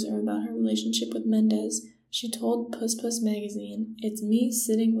songs are about her relationship with Mendes, she told Puss Puss magazine, "It's me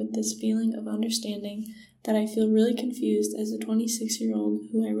sitting with this feeling of understanding that I feel really confused as a 26-year-old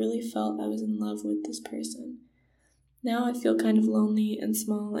who I really felt I was in love with this person. Now I feel kind of lonely and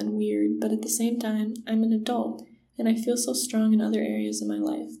small and weird, but at the same time, I'm an adult, and I feel so strong in other areas of my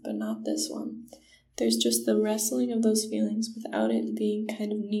life, but not this one. There's just the wrestling of those feelings without it being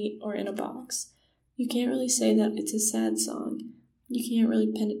kind of neat or in a box. You can't really say that it's a sad song. You can't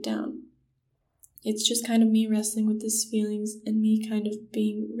really pin it down. It's just kind of me wrestling with these feelings and me kind of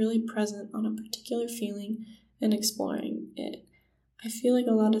being really present on a particular feeling and exploring it. I feel like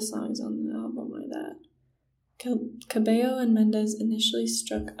a lot of songs on the album are that." Cabello and Mendes initially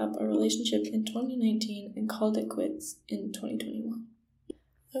struck up a relationship in 2019 and called it quits in 2021.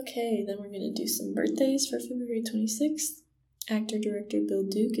 Okay, then we're going to do some birthdays for February 26th. Actor-director Bill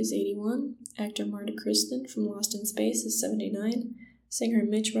Duke is 81. Actor Marta Kristen from Lost in Space is 79. Singer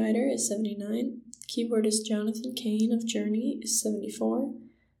Mitch Ryder is 79. Keyboardist Jonathan Cain of Journey is 74.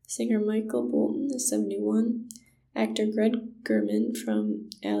 Singer Michael Bolton is 71. Actor Greg Germann from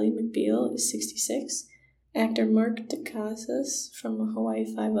Ally McBeal is 66. Actor Mark Dacascos from Hawaii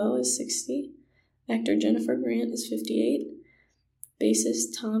Five-0 is 60. Actor Jennifer Grant is 58.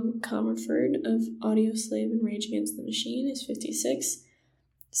 Bassist Tom Comerford of Audioslave and Rage Against the Machine is 56.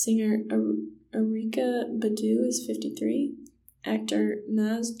 Singer Erykah Badu is 53. Actor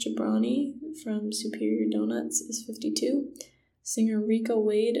Maz Jobrani from Superior Donuts is 52. Singer Rika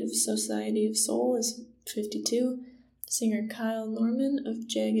Wade of Society of Soul is 52. Singer Kyle Norman of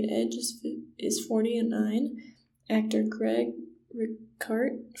Jagged Edge is 49. Actor Greg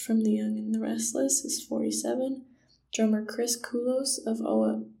Ricart from The Young and the Restless is 47. Drummer Chris Koulos of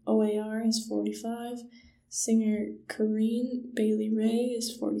OAR is 45. Singer Corrine Bailey Ray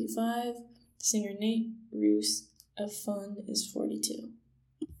is 45. Singer Nate Roos of Fun is 42.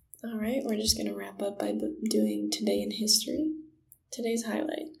 Alright, we're just going to wrap up by doing Today in History. Today's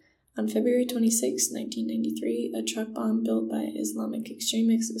highlight. On February 26, 1993, a truck bomb built by Islamic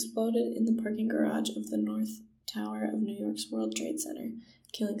extremists exploded in the parking garage of the North Tower of New York's World Trade Center,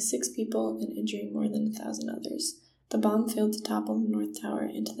 killing 6 people and injuring more than 1,000 others. The bomb failed to topple the North Tower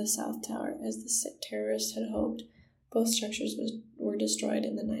into the South Tower, as the terrorists had hoped. Both structures were destroyed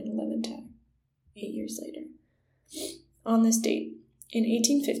in the 9/11 attack 8 years later. On this date, in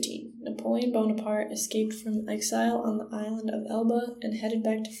 1815, Napoleon Bonaparte escaped from exile on the island of Elba and headed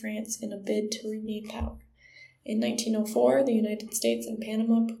back to France in a bid to regain power. In 1904, the United States and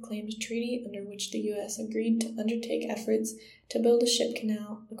Panama proclaimed a treaty under which the U.S. agreed to undertake efforts to build a ship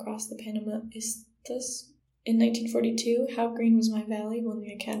canal across the Panama Isthmus In 1942, How Green Was My Valley won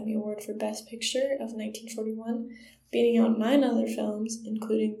the Academy Award for Best Picture of 1941, beating out 9 other films,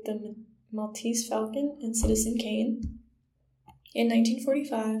 including The Maltese Falcon and Citizen Kane. In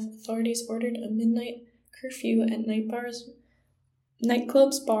 1945, authorities ordered a midnight curfew at nightclubs,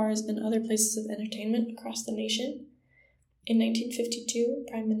 bars, and other places of entertainment across the nation. In 1952,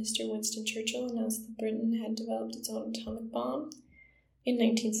 Prime Minister Winston Churchill announced that Britain had developed its own atomic bomb. In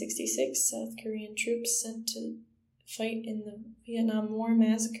 1966, South Korean troops sent to fight in the Vietnam War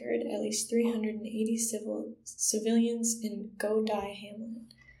massacred at least 380 civilians in Go-Dai Hamlet.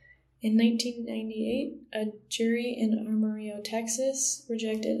 In 1998, a jury in Amarillo, Texas,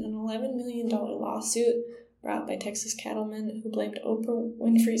 rejected an $11 million lawsuit brought by Texas cattlemen who blamed Oprah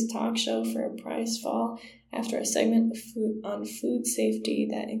Winfrey's talk show for a prize fall after a segment on food safety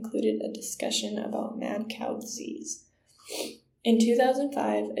that included a discussion about mad cow disease. In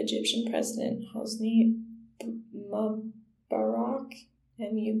 2005, Egyptian President Hosni Mubarak,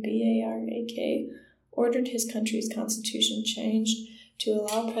 Mubarak, ordered his country's constitution changed to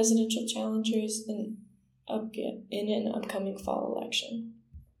allow presidential challengers in an upcoming fall election.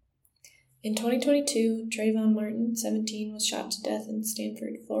 In 2022, Trayvon Martin, 17, was shot to death in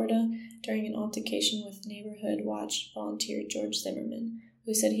Stanford, Florida, during an altercation with Neighborhood Watch volunteer George Zimmerman,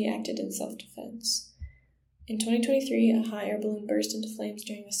 who said he acted in self-defense. In 2023, a hot air balloon burst into flames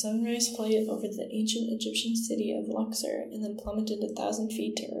during a sunrise flight over the ancient Egyptian city of Luxor and then plummeted 1,000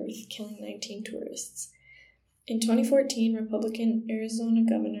 feet to earth, killing 19 tourists. In 2014, Republican Arizona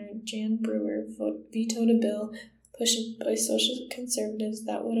Governor Jan Brewer vetoed a bill pushed by social conservatives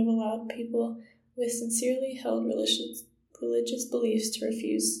that would have allowed people with sincerely held religious beliefs to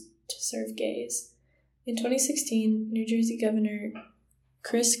refuse to serve gays. In 2016, New Jersey Governor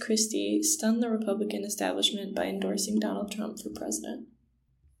Chris Christie stunned the Republican establishment by endorsing Donald Trump for president.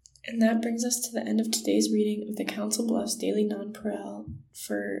 And that brings us to the end of today's reading of the Council Bluffs Daily Non-Pareil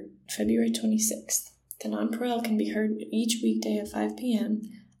for February 26th. The Non-Pareil can be heard each weekday at 5 p.m.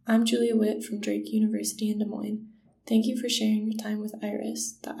 I'm Julia Witt from Drake University in Des Moines. Thank you for sharing your time with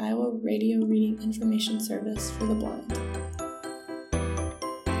IRIS, the Iowa Radio Reading Information Service for the Blind.